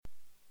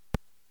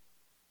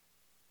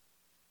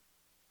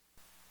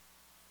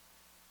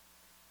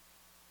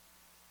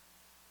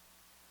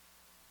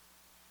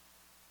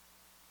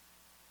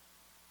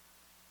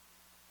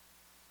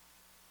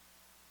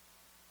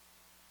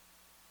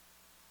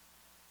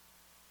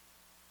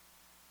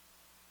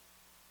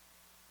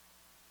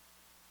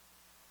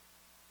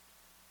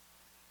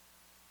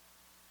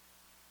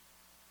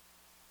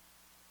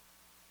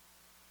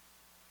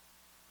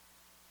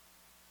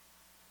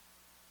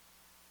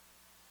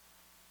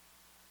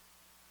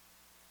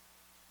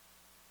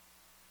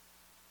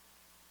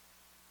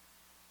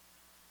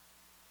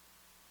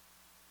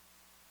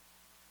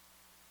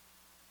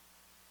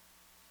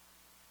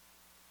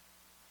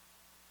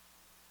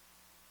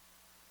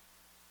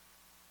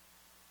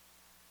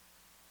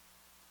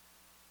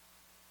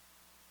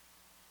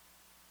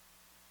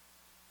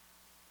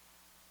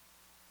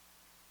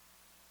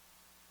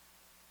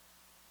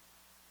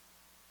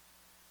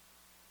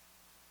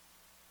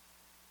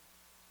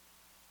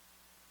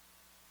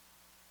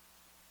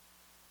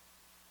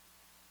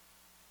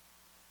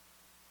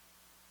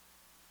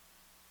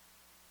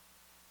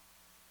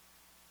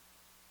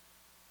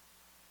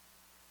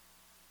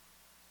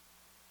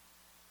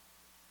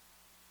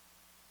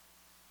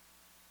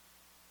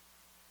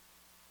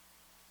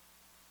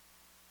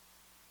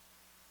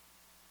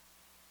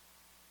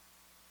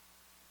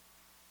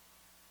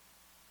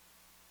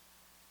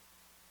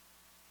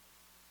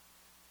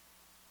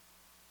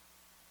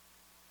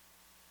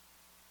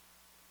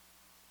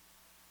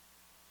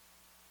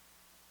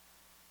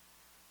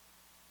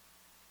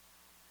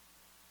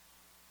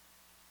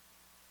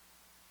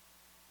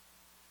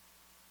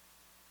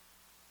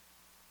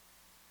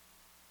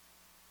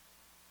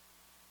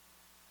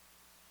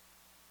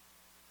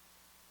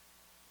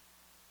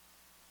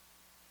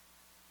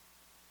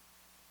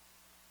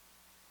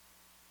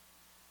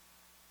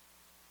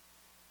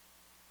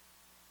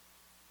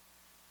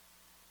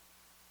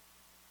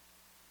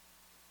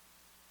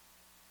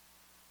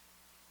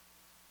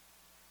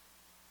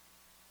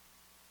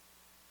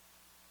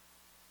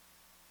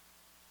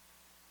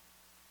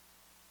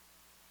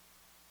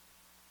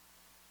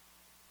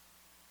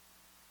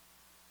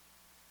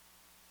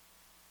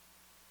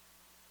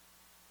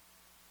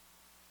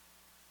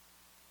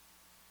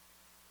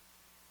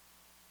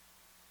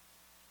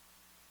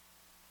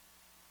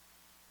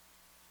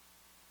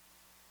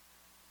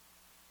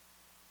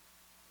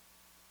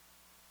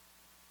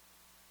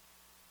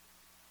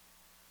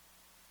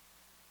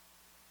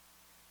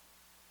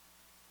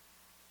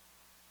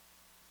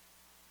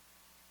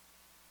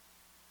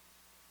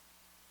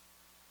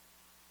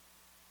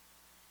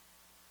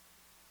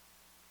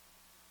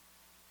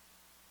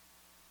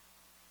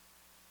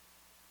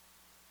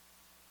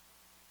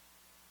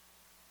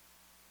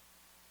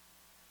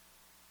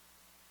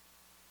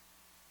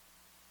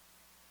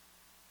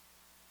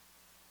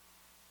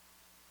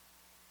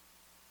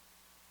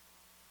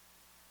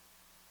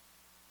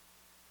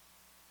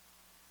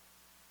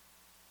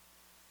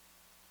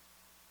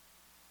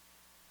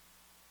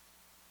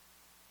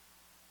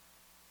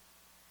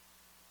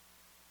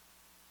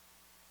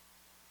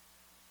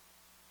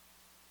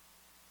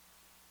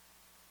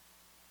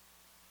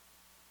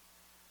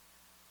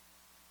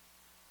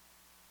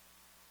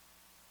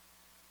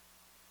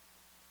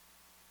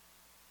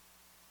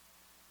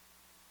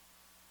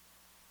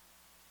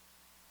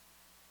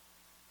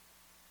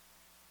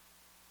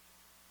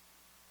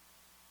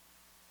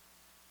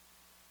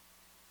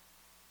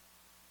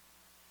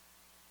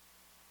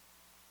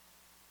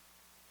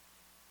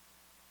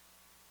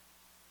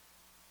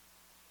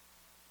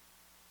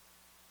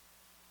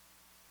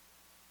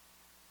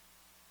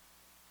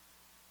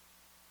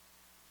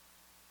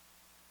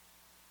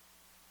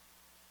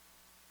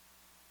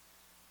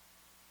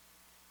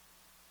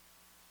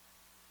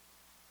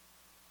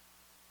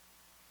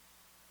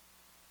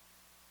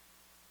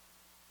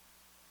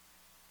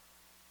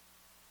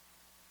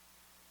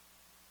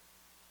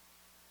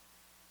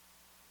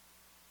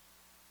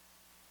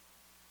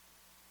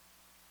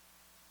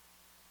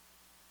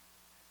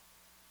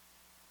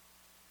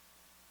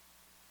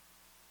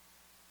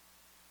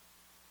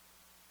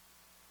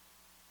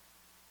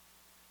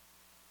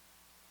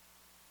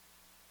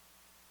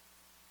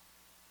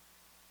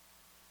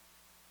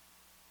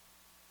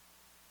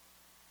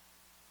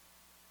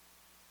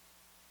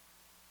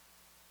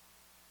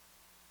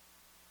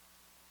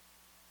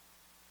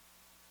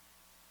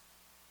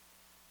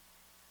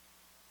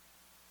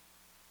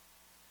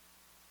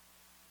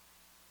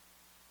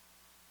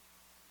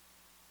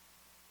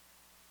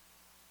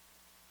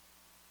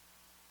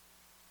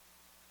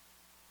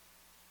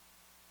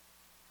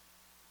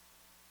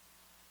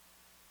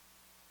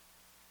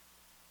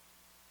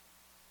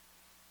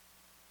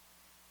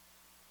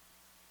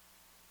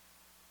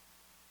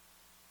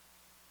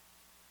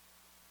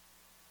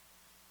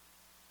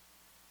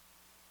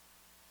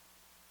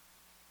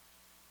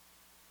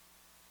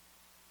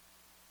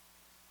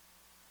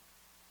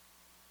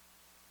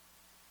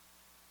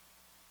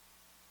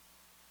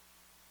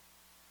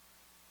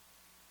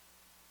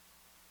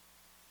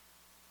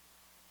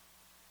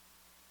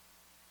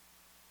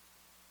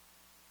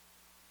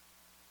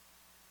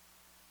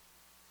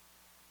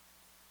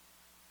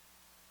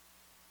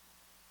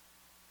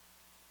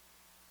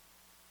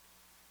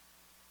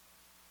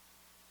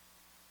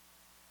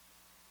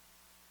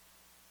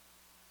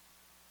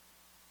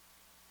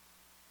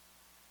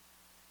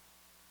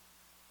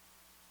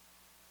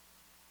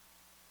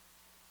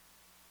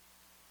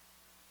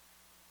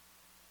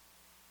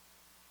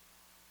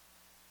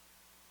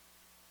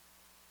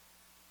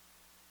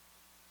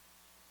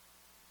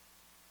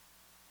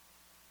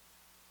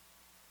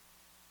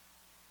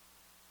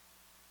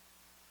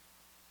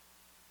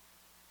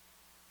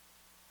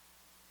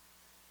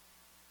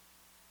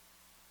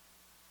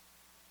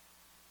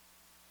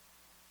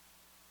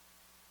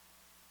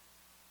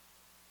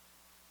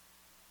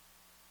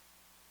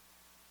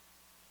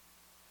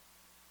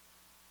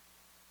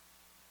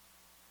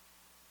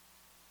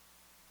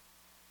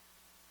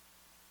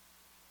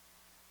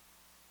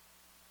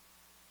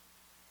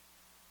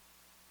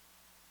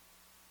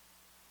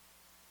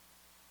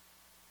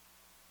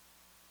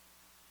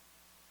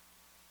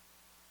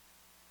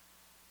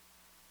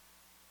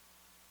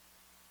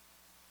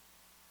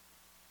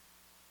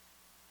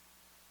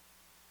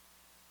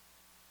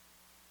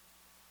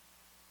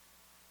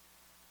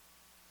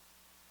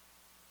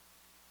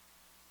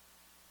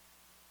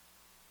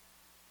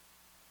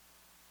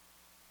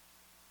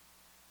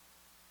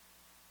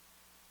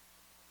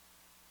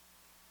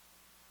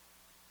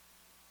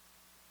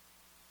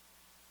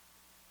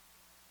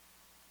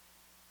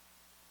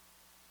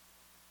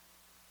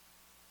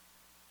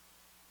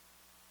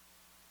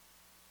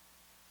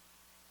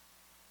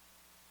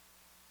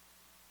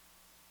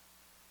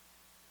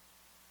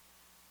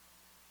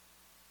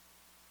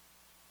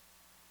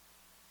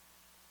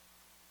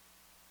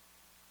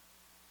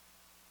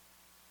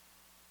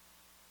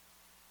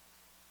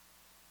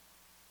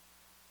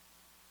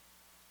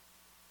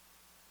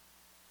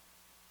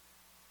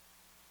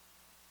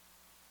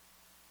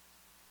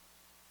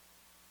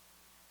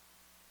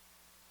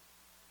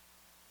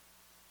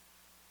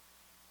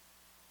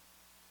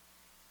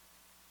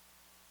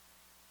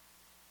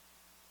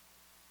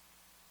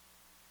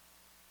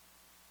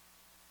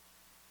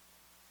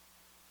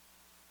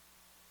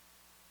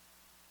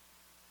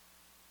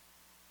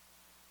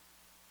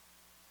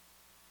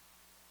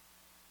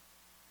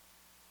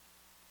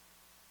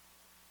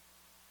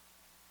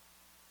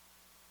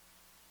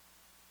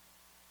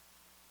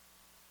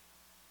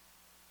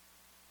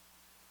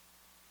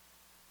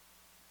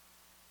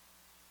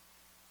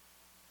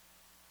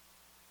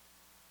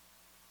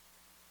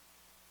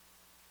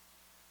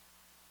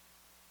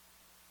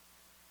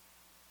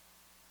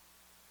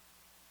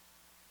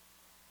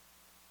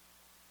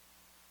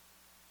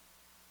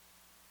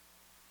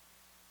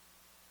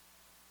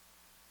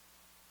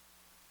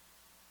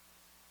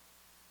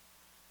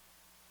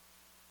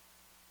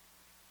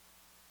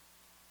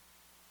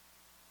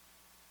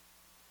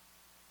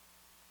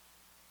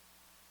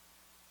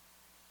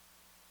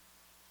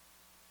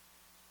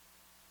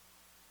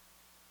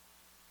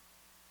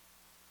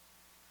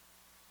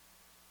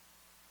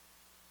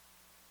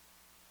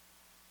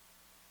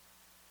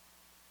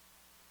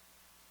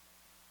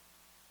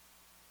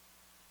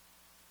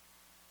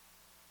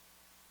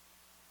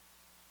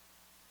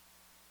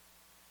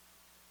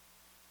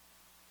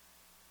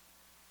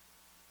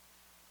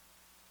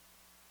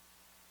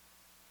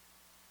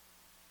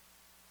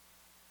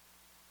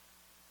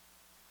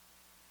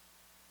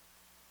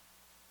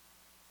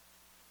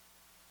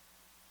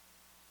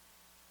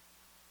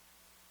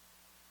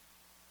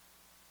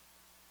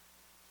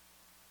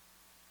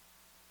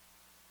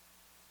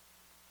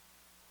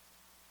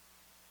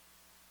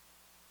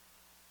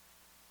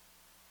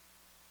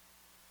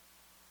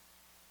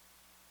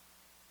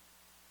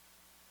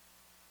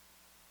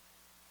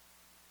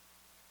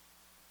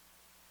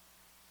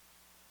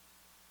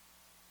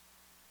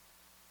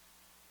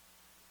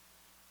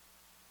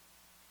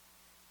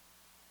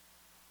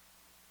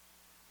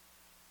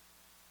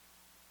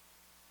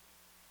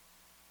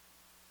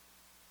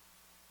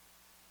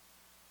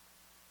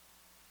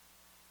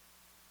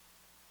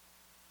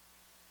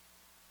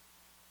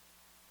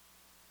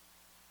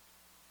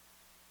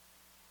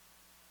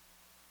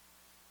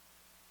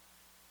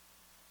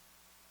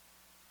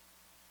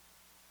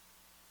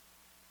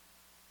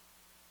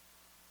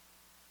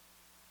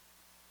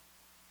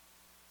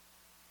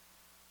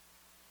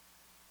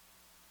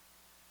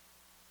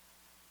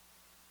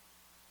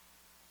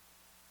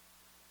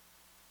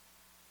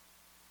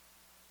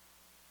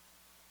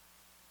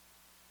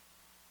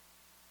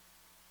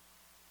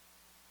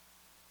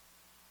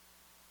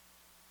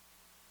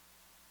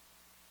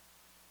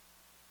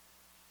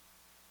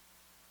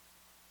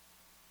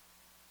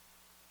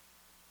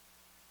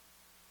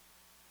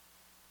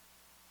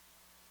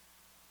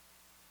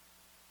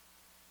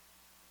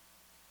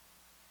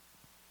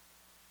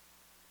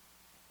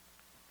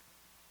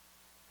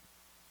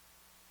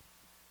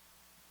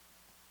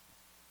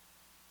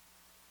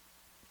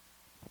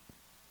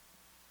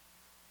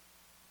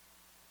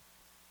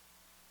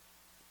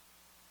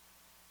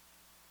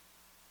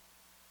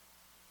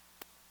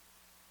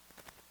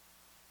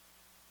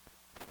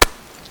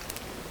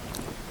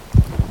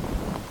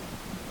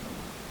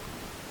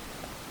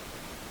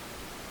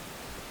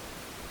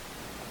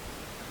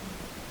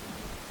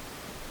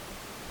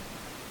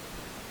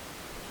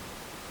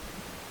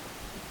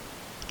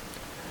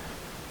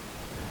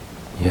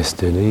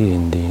yesterday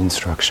in the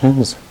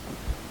instructions,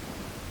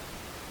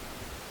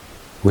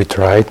 we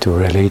tried to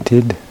relate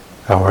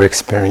our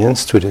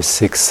experience to the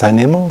 6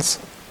 animals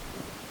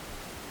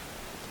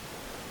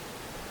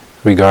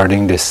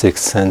regarding the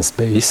 6 sense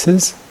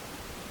bases.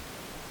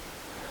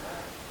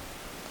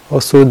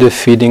 Also the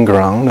feeding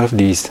ground of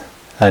these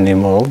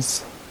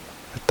animals,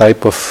 the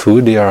type of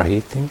food they are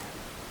eating.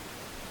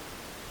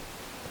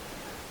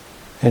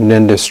 And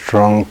then the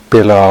strong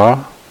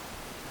pillar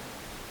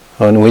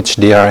on which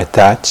they are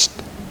attached.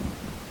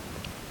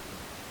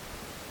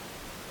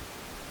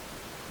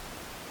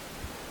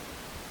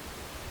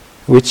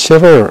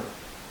 Whichever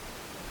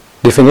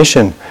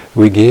definition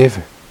we give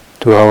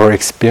to our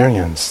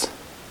experience,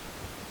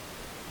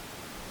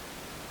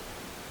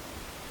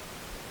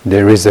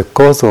 there is a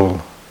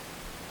causal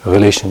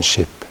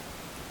relationship.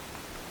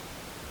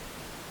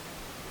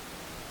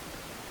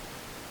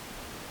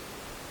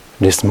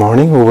 This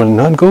morning we will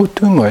not go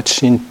too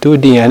much into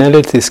the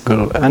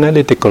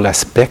analytical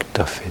aspect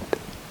of it,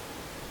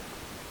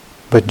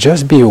 but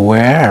just be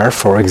aware,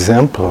 for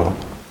example,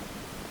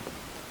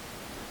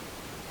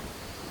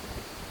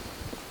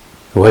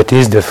 what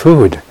is the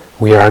food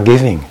we are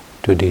giving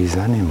to these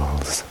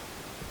animals?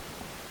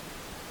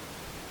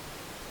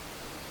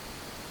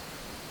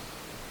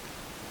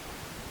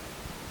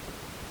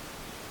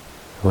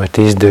 What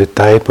is the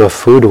type of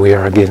food we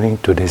are giving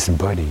to this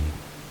body?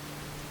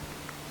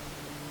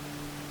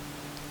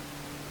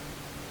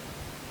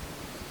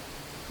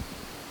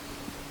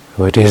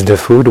 What is the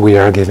food we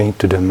are giving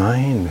to the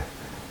mind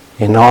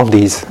in all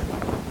these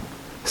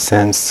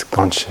sense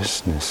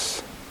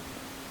consciousness?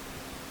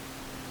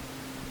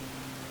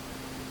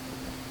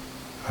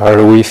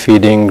 Are we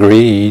feeding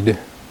greed,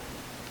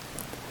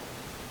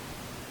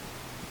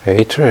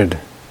 hatred,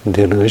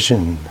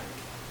 delusion,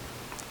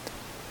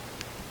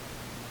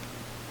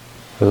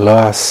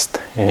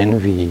 lust,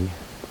 envy,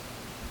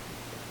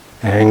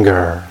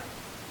 anger,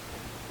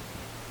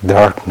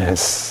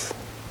 darkness,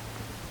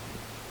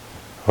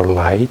 or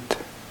light,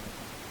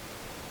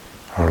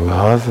 or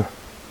love,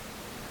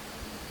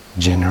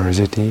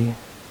 generosity?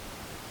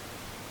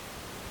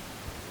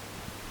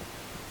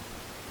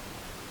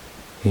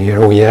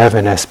 Here we have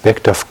an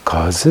aspect of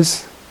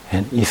causes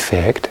and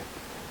effect,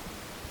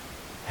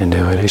 and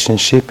the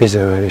relationship is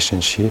a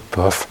relationship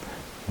of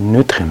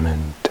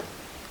nutriment.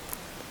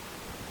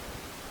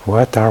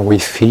 What are we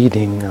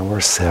feeding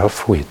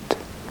ourselves with,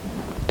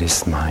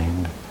 this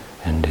mind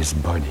and this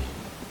body?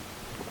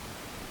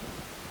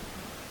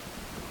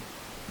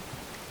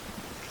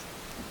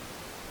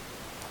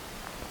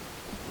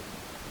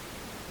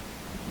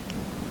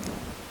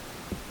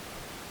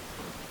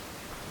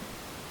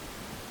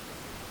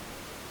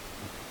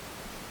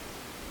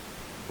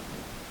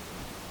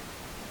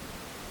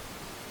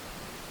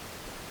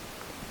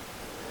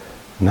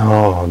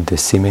 Now, the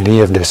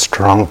simile of the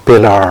strong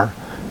pillar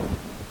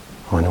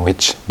on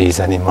which these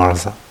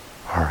animals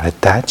are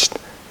attached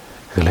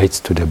relates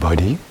to the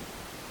body.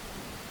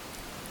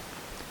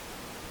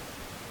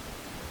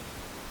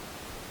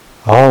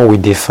 How we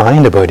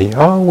define the body,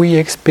 how we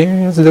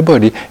experience the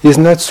body is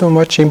not so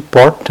much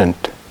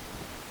important.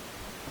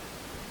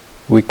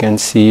 We can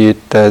see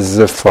it as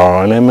the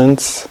 4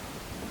 elements.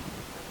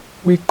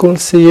 We could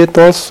see it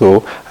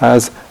also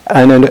as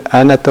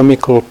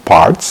anatomical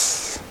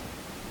parts.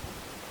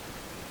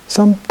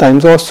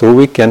 Sometimes also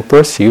we can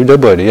perceive the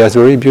body as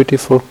very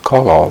beautiful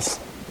colors.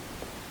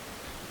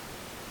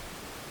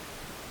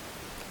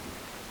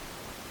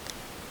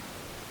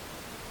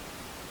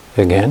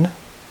 Again,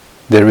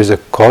 there is a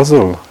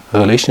causal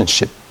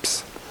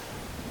relationships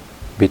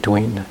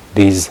between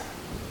these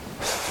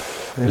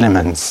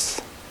elements.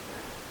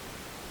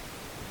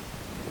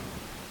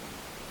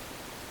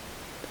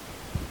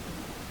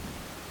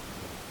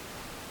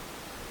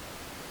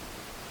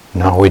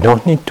 Now we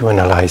don't need to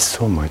analyze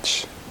so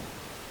much.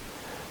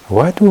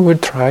 What we will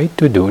try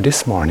to do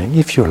this morning,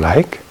 if you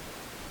like,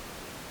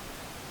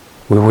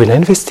 we will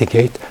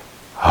investigate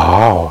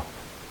how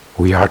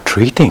we are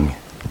treating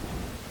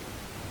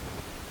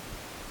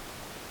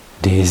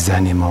these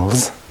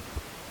animals,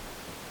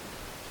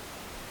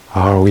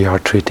 how we are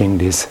treating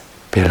this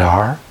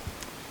pillar.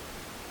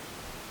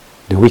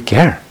 Do we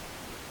care?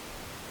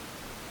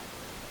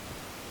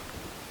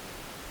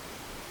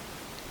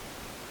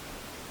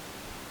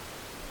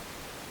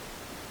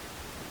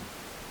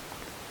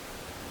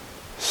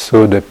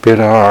 So the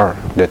pillar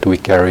that we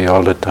carry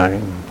all the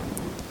time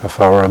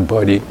of our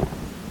body,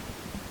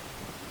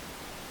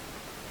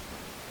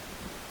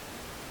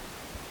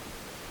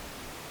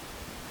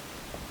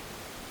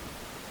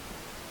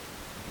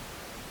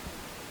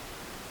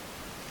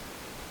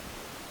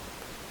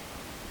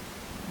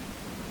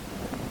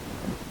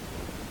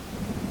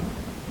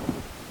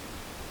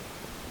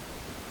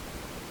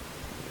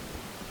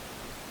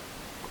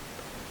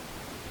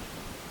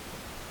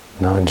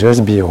 now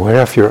just be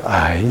aware of your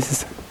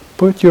eyes.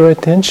 Put your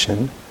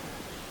attention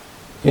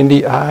in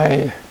the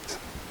eye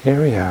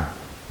area.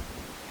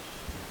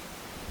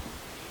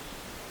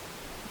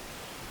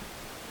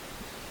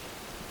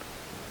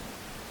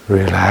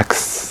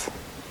 Relax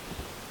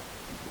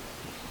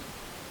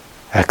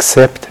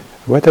Accept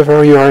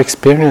whatever you are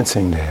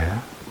experiencing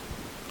there.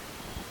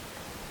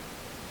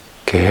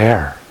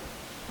 Care.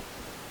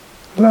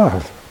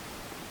 Love.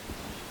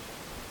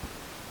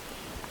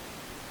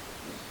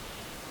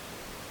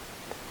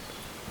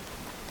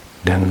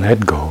 Then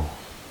let go.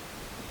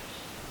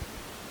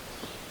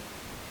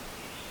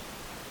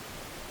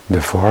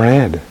 The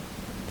forehead.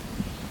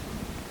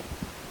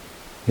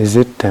 Is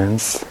it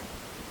tense?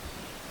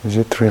 Is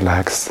it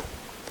relaxed?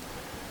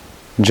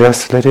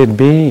 Just let it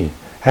be.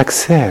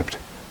 Accept.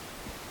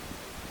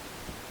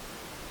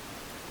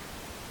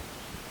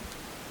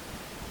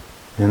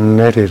 And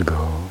let it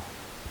go.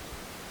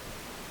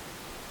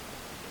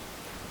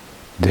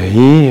 The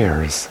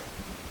ears.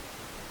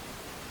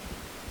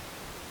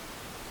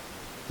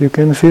 You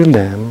can feel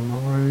them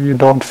or you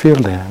don't feel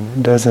them.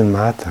 It doesn't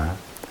matter.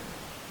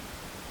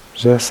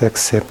 Just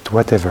accept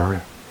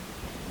whatever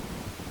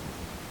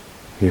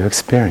you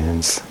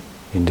experience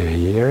in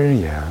the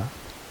area.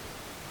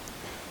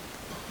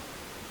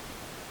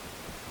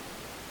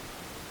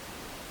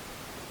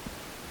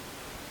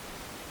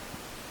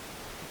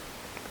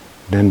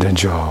 Then the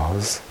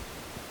jaws.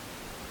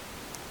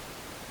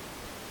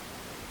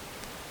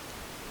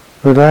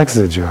 Relax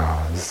the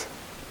jaws.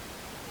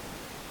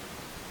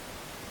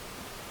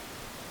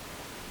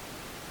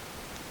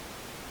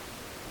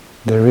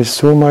 There is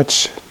so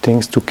much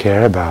things to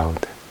care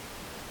about,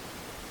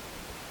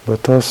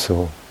 but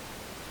also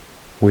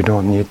we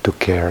don't need to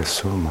care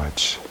so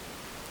much.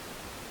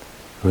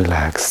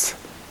 Relax,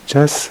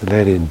 just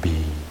let it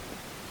be.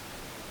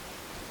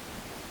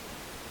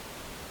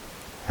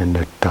 And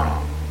the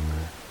tongue.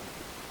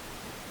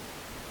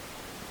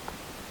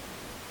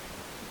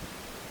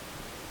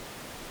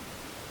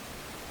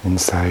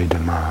 Inside the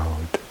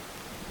mouth.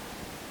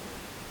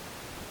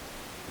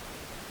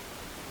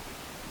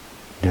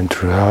 Then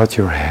throughout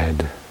your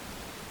head.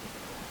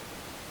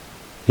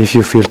 If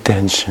you feel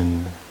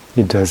tension,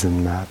 it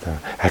doesn't matter.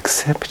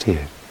 Accept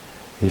it.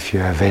 If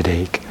you have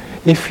headache,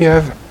 if you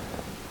have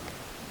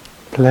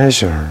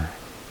pleasure,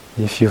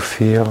 if you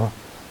feel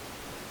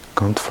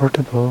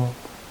comfortable,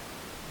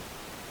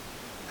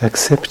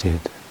 accept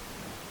it.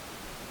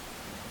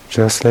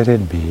 Just let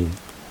it be.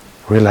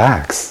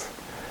 Relax.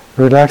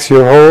 Relax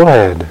your whole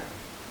head.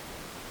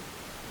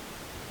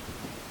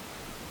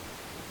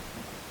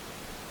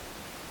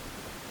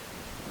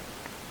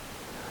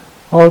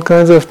 All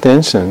kinds of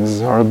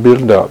tensions are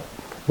built up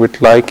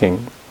with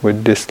liking,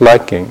 with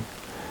disliking,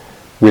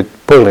 with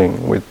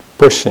pulling, with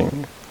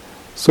pushing.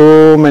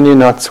 So many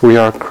knots we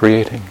are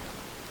creating.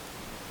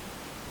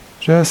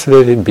 Just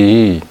let it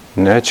be.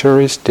 Nature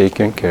is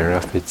taking care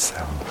of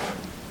itself.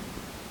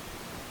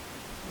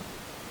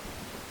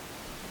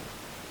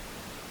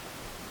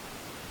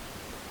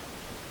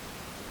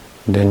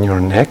 Then your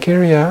neck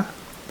area,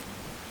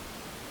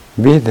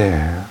 be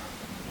there.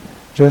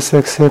 Just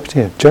accept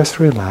it. Just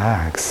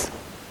relax.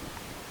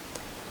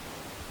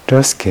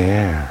 Just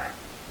care.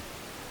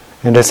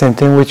 And the same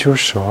thing with your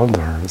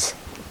shoulders.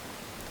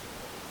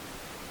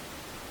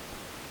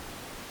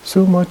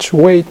 So much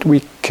weight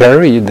we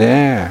carry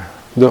there.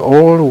 The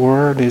whole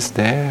world is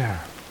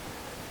there.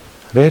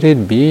 Let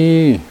it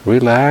be.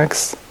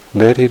 Relax.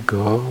 Let it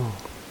go.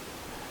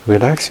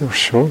 Relax your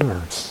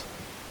shoulders.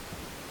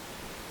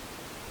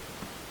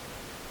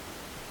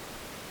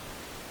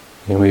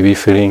 You may be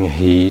feeling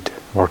heat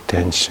or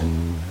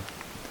tension.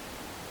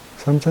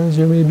 Sometimes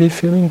you may be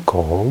feeling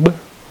cold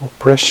or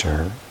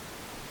pressure.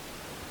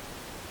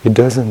 It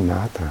doesn't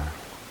matter.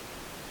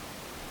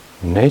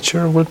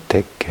 Nature will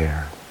take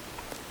care.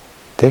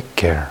 Take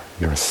care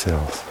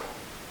yourself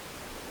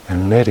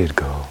and let it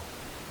go.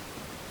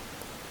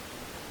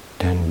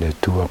 Then the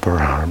two upper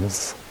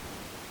arms,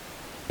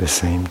 the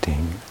same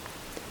thing.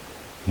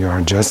 You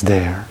are just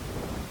there.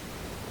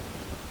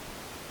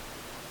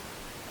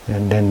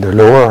 And then the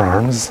lower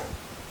arms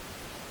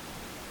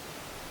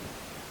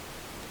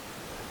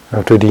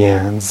up to the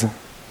hands,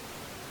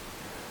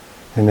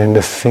 and then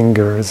the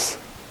fingers,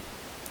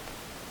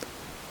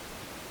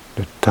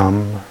 the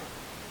thumb,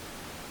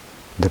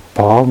 the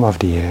palm of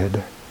the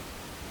head,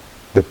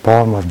 the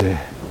palm of the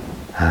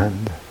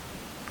hand.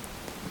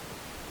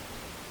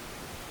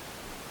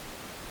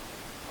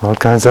 All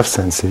kinds of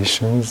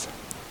sensations,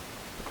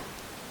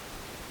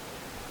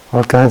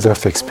 all kinds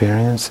of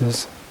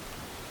experiences.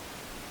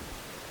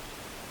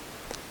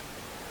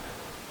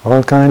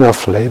 All kinds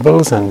of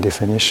labels and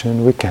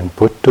definition we can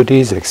put to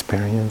these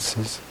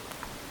experiences.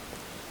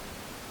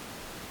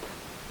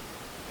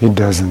 It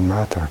doesn't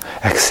matter.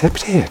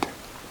 Accept it.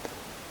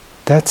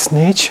 That's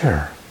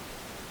nature.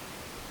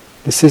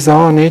 This is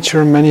how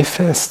nature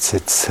manifests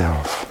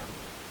itself.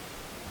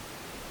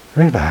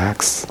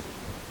 Relax.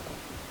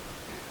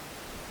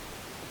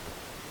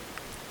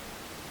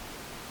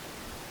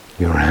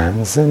 Your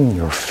hands and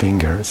your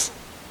fingers.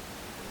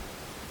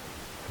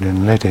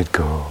 Then let it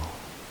go.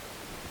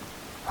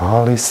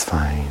 All is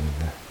fine.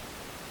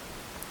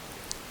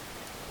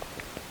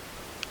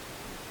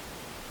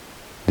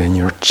 Then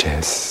your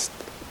chest.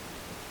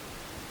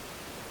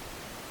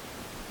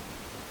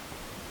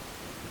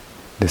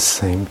 The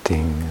same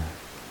thing.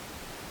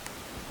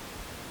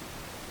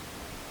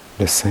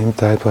 the same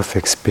type of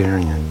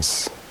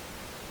experience,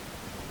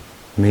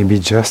 maybe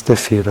just a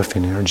field of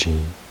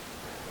energy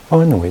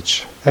on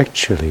which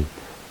actually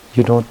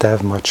you don't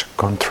have much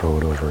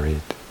control over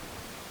it.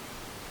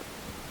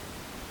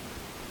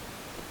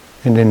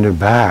 And in the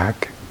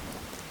back,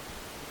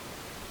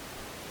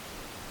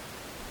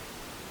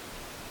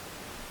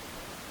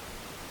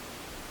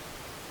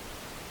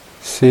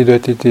 see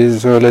that it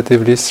is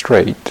relatively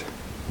straight,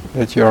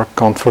 that you are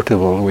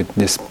comfortable with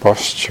this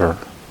posture.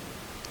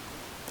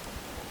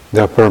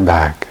 The upper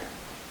back,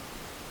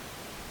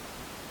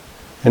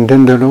 and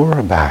then the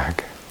lower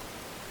back.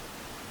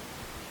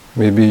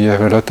 Maybe you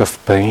have a lot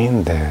of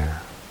pain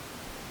there.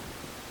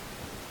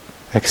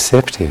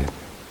 Accept it.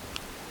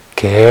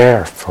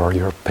 Care for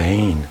your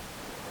pain.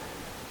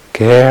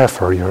 Care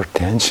for your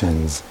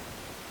tensions.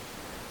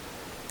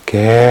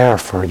 Care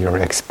for your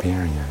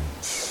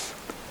experience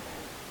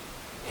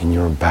in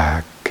your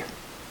back.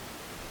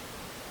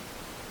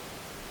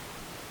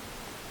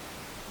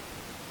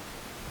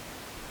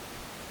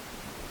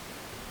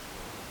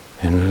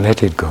 And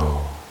let it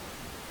go.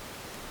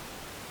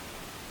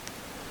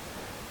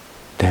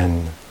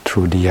 Then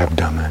through the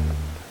abdomen,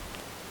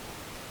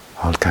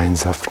 all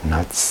kinds of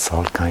knots,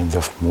 all kinds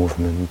of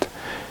movement,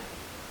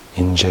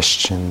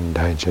 ingestion,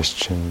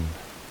 digestion,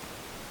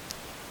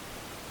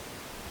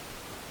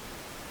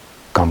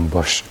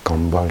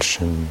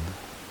 convulsion,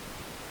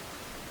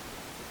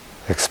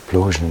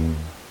 explosion,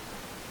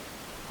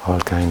 all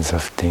kinds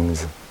of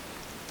things.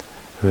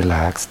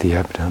 Relax the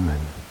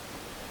abdomen.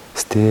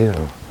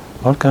 Still,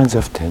 all kinds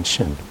of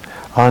tension,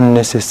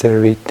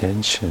 unnecessary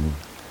tension.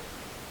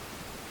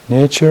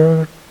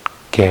 Nature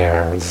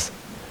cares.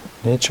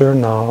 Nature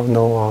now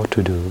knows how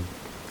to do.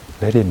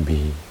 Let it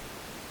be.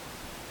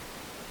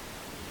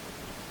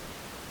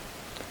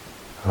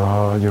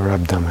 Oh, your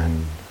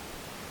abdomen.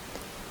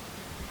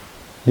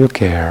 You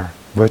care,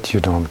 but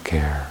you don't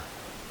care.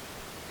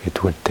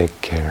 It would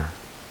take care.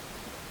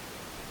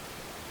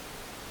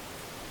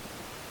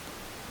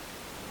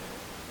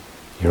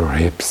 Your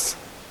hips.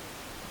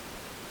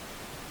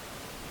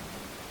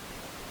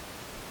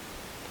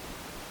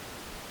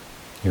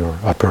 Your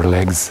upper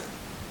legs,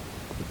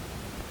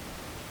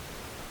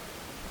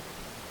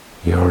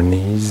 your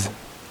knees,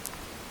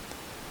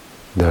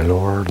 the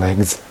lower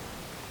legs,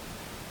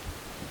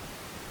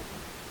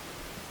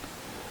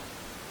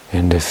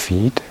 and the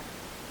feet,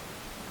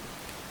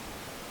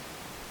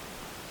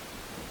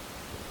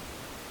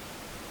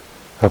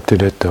 up to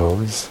the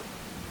toes.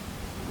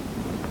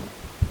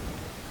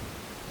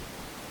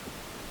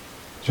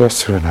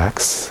 Just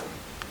relax.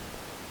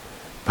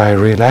 By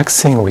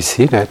relaxing, we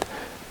see that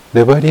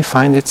the body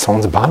finds its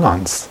own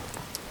balance.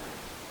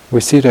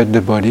 We see that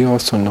the body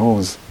also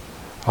knows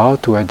how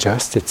to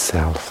adjust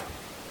itself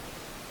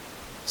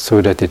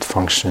so that it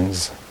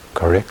functions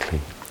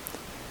correctly.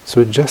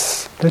 So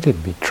just let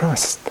it be.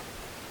 Trust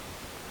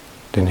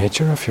the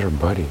nature of your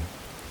body.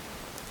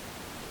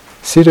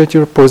 See that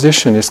your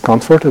position is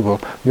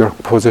comfortable, your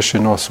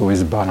position also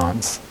is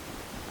balanced.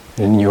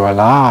 And you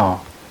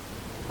allow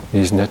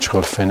these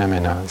natural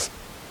phenomena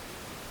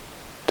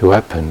to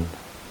happen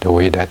the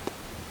way that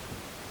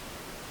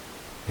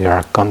they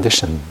are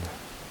conditioned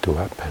to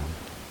happen.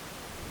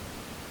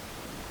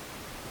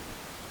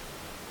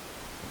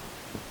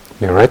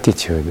 Your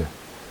attitude,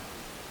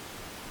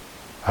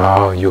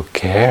 how you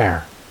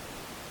care,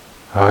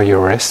 how you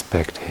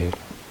respect it,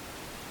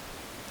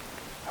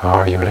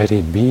 how you let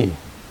it be,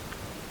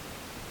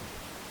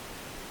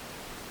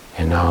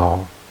 and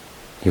how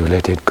you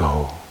let it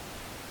go.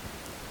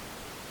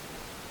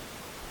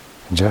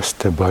 Just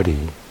the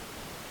body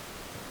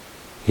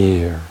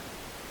here.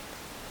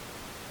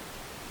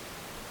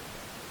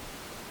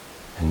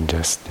 And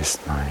just this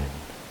mind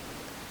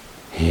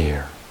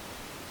here,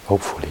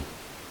 hopefully.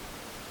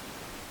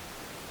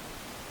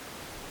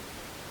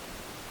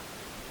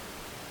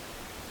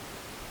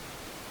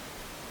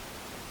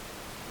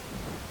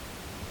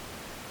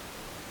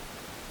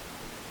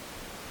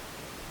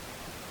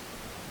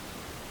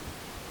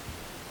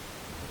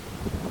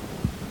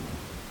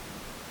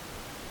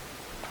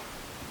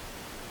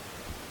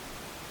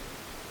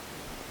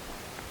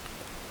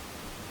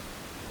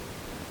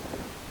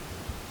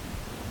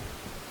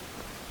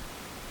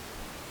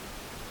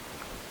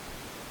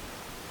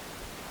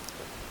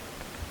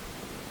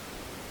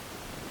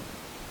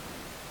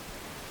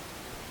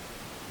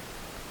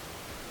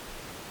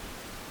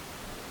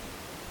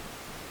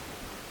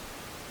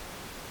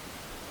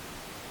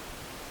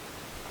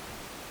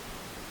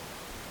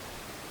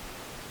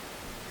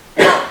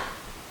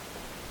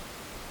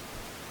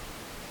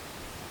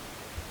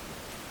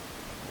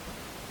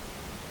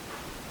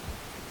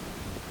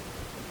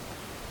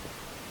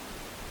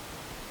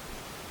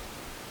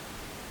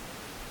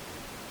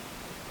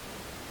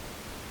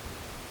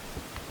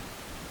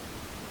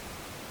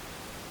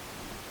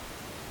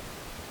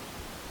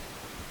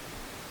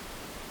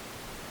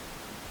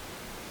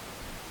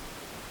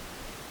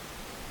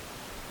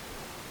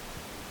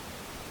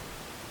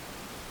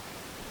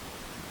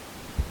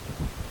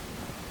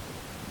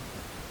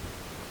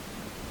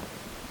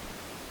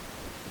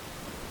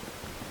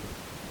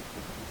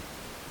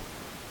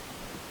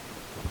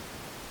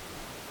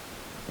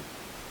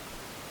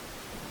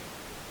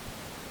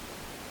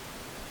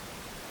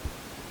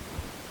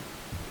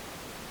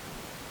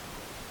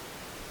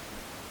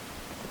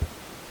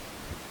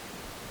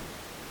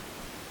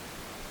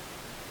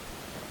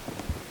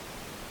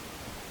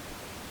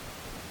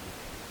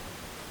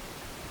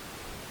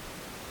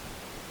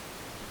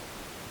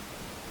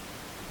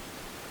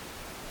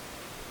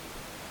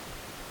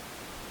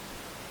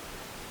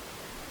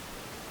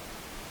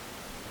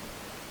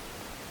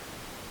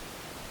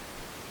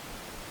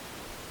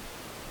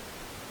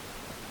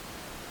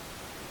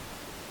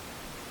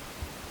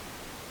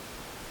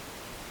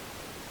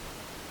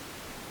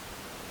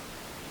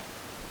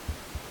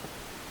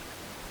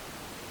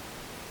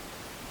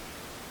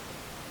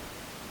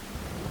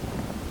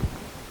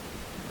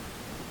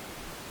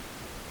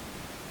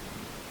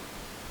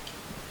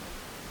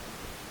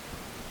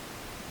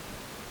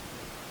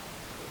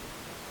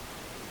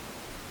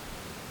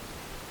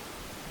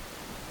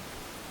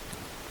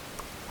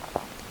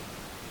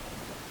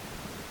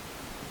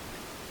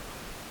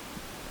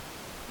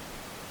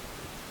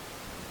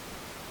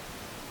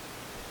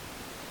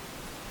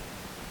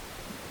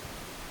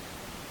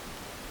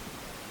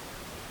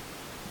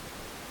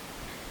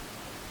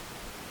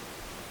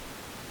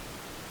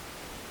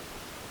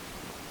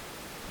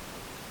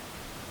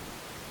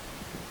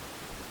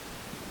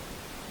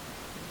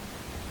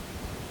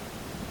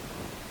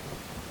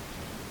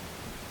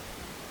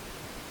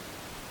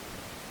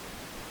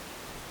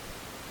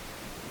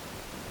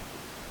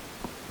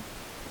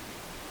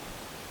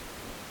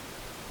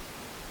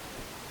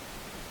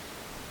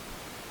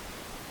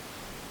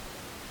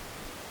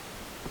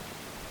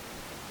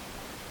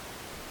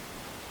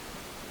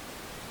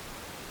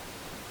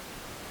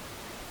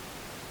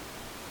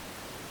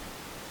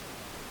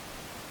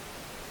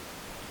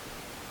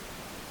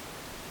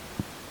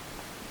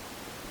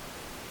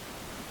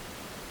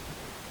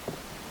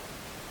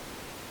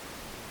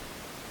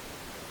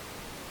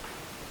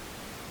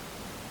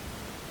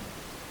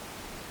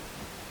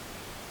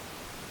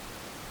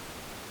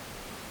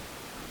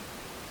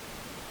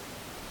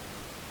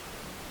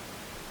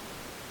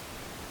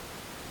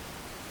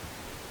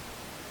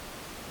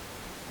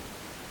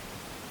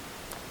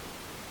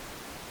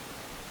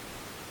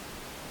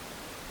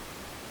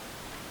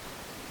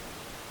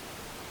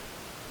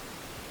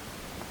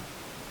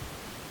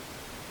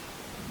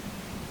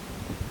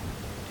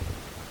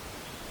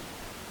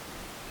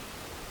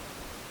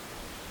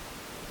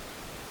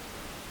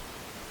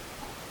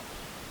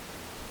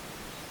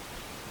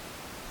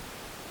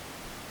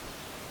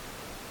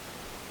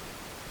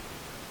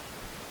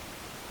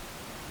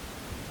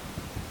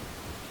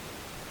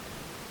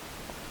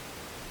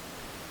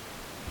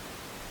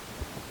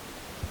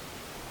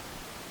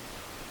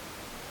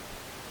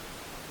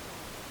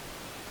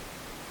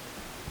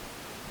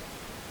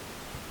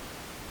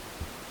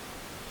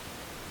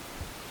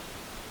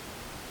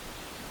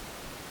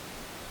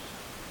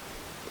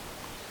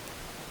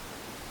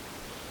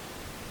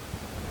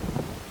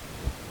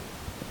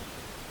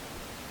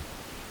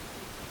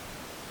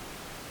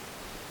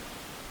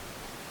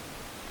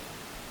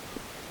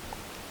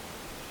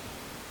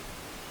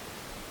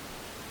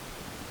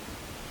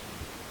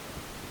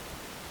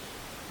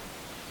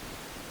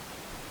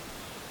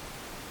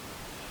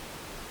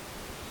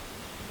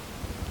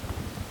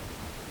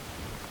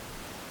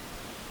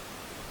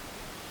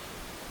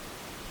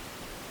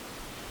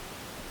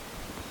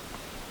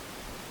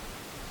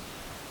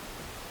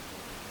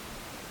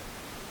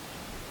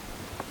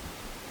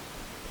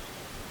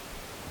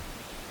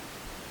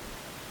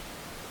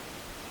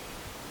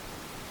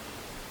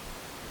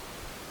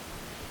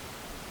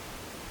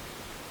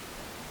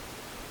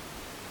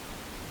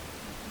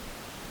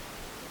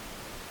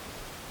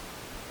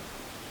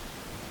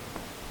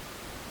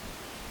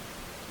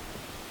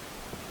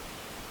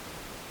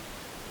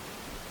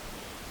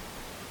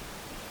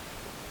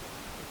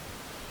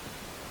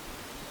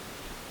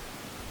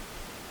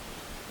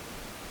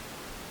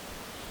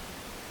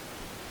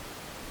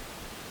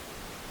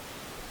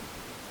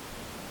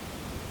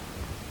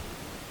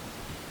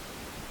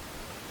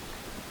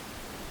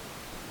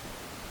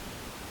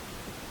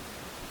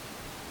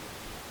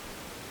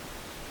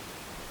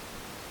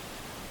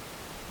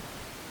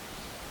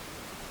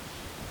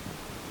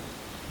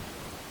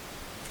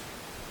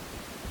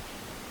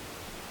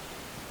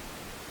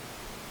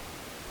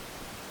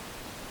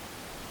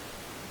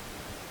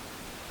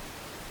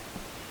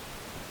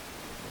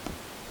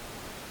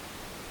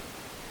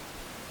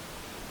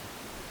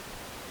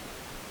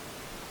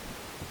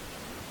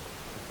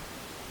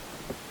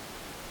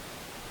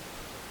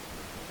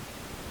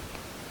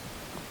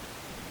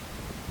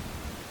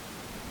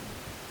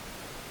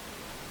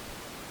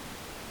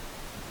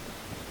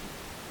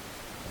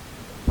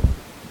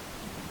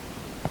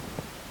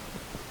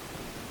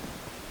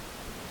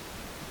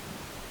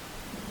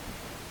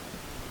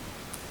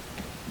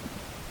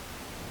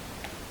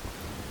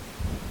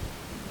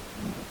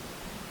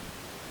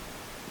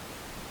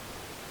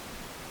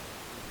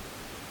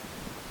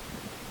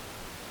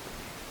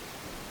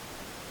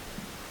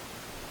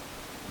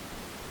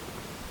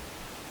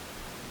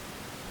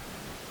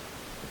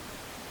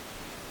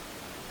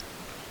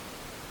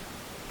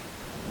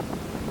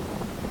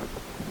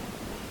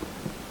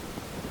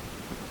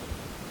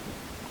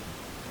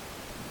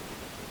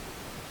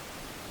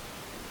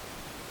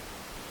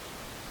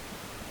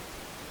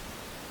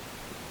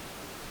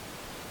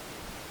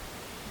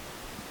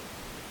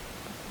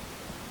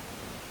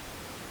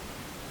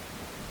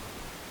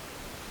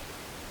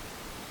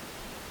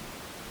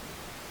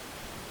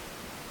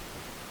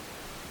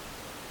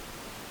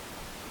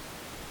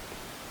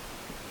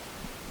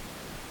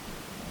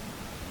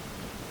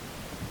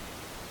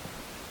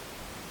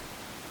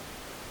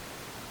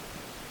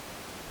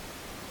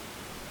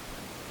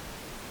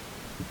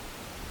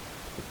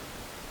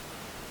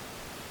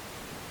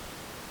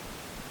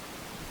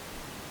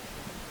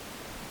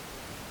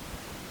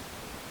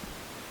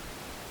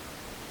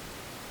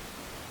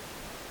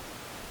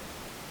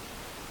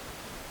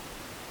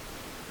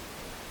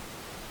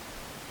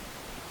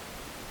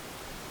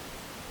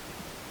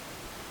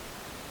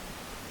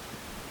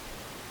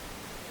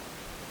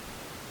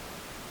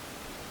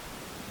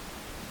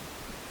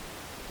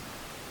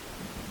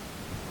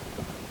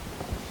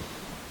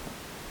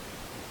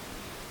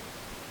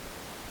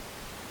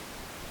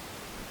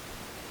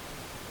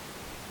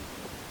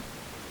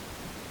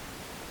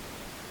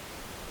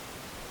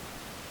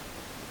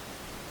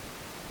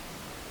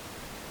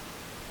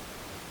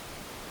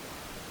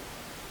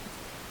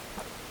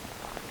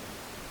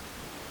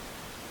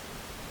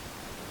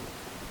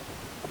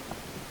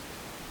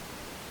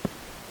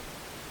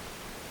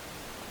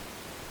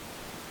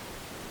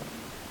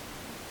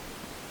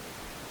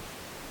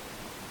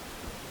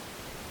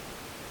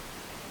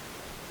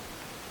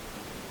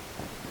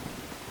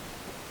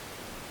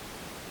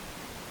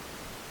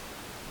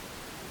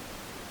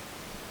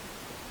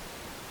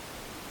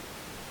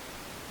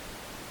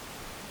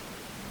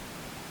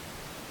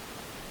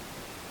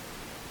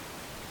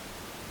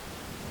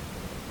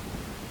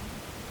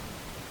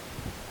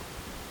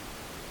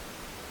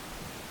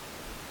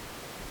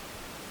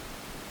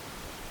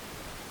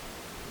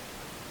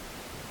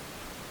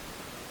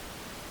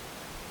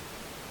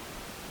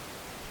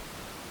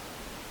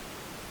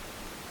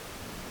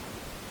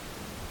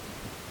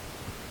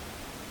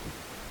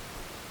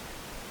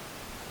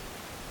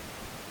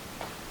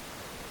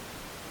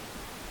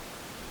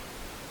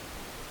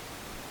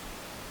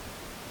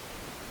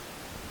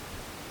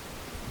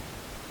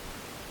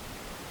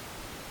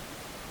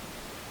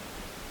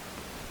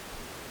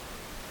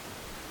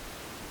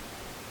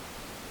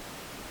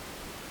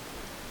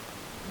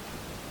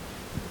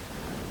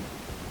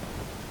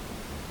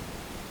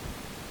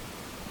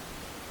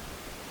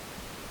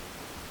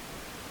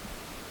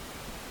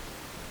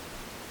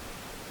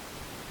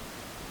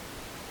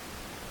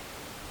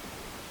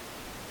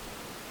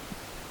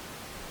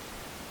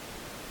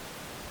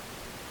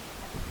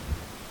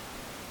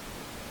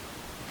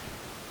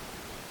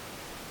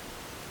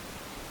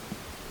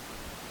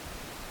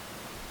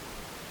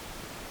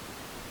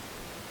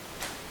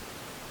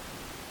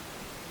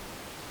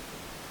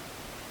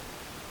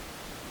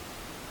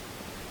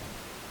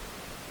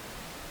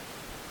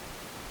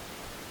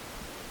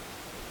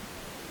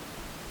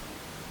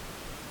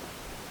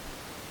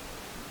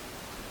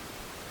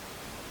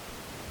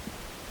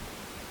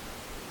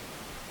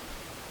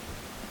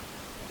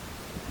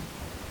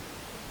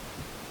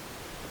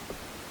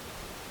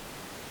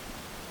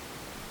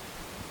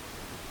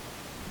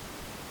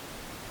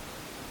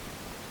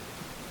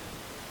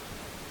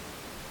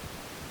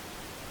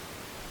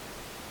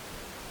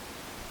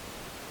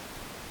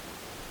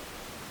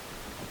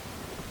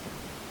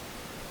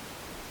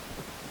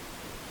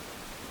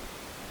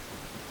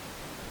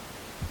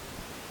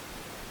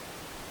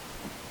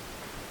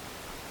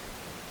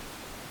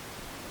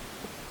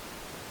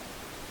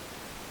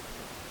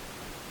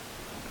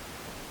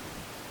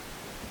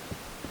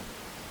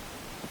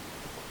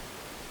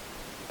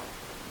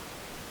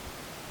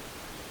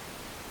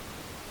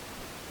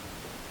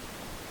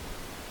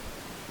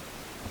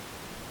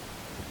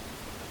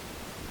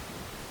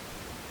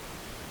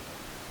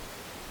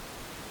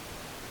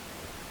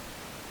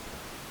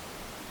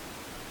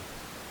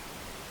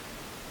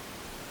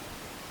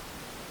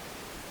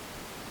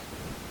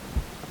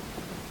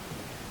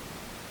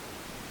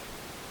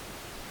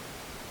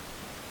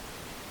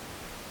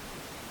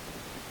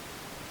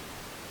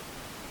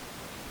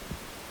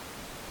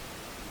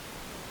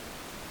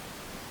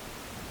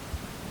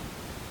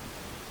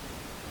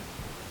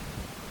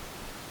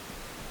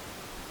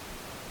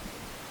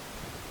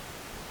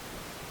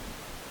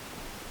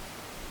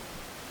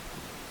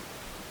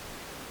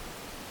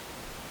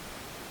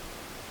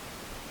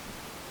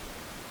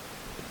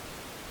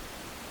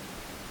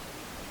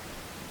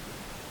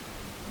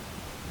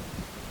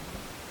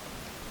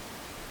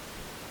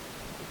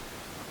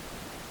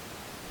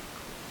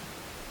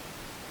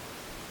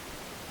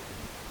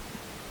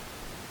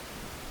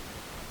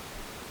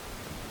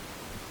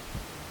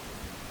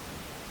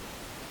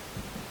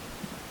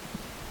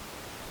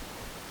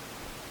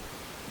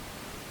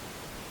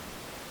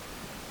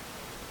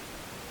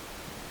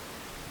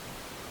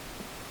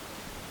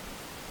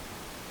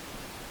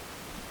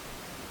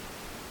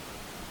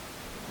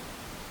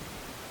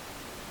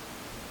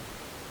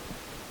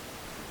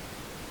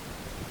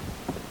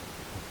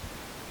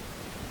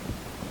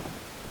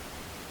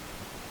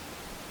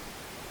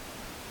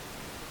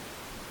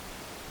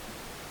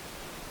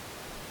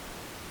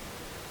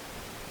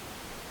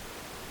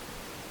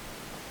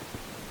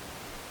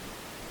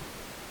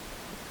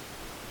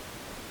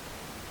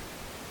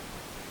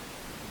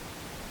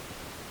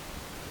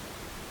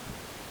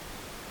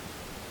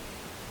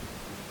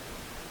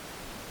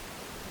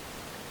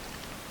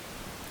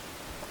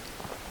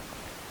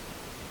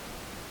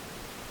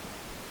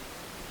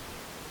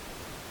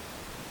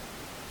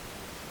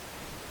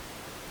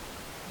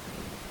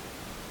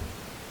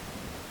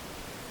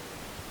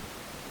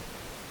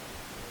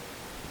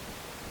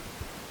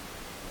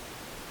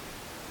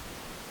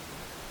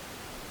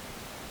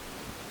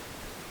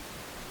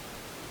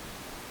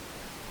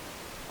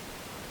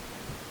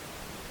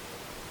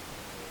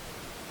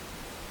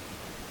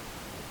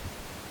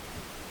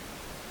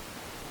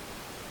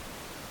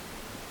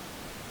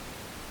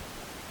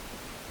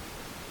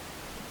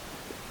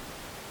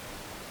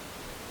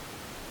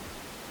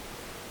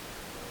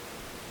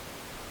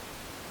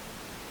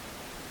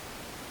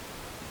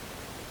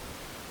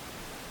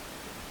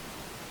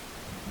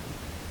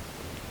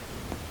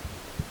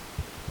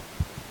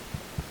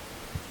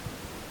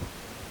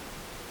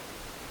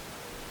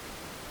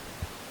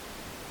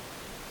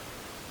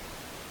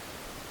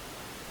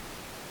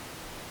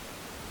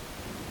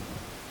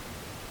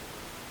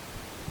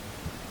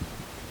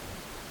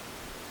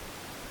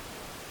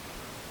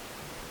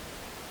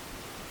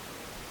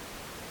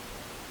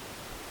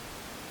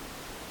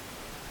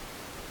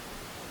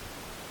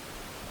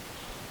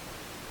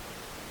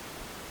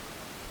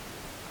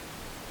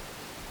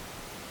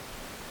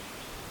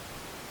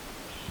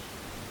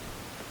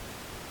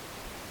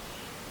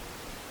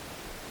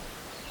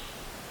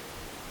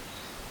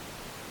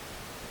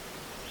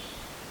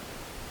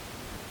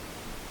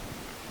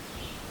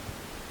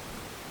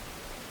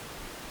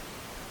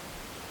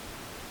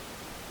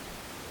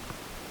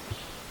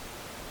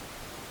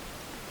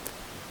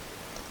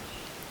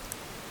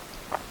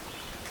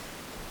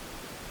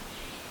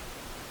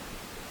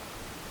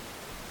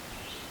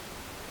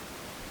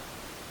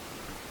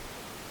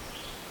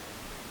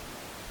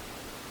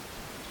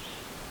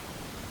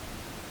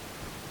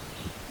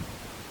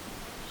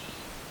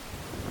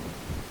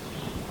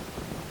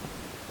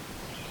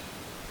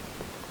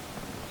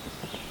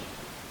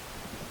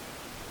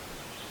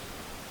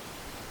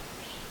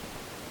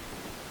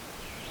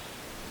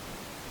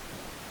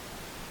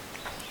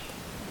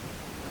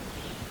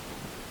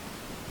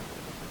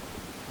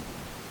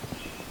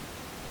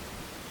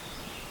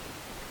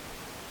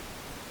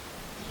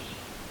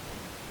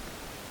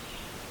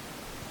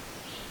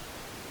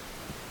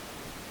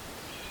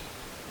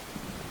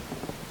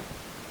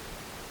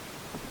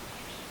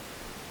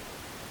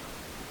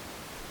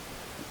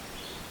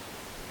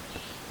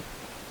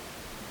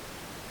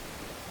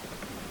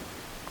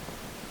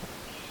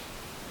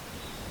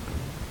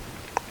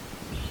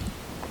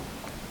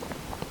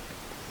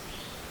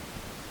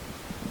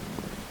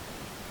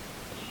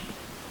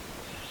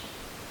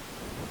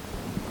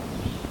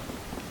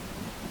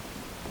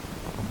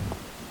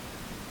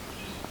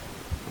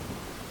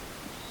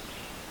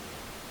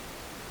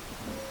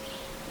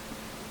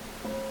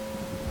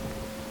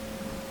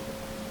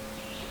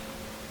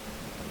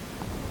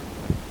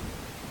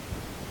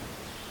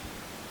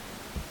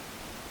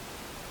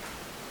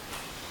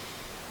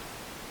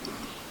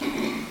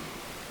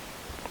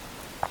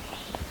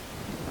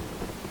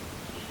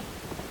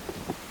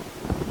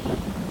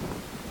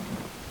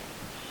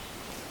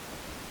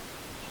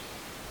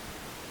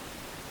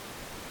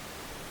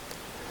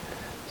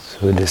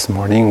 So this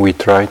morning we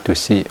try to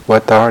see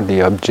what are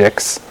the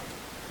objects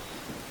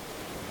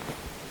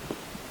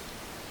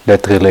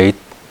that relate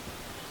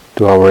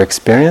to our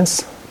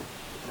experience,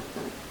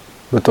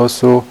 but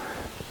also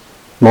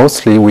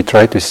mostly we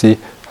try to see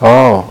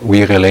how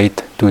we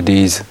relate to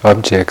these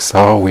objects,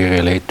 how we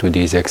relate to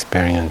these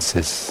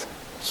experiences.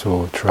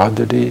 So throughout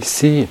the day,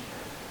 see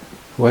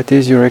what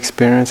is your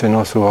experience and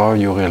also how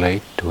you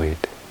relate to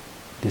it.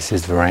 This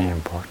is very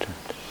important.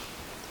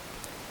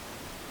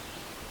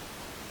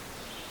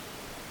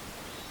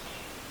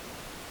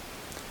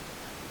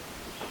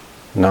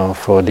 Now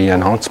for the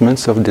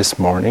announcements of this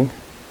morning.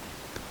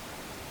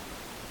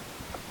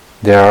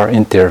 There are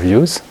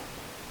interviews,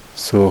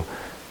 so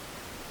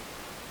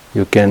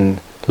you can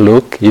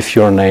look if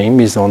your name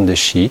is on the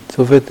sheet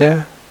over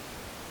there.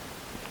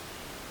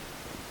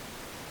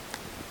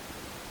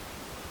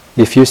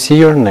 If you see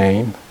your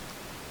name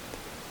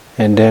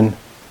and then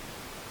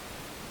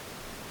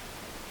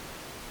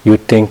you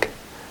think,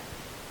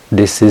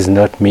 this is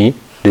not me,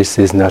 this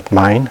is not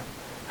mine,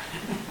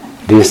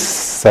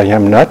 this I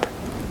am not,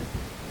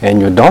 and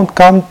you don't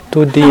come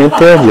to the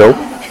interview,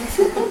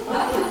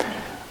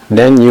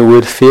 then you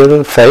will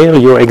fail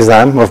your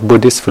exam of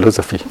Buddhist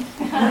philosophy.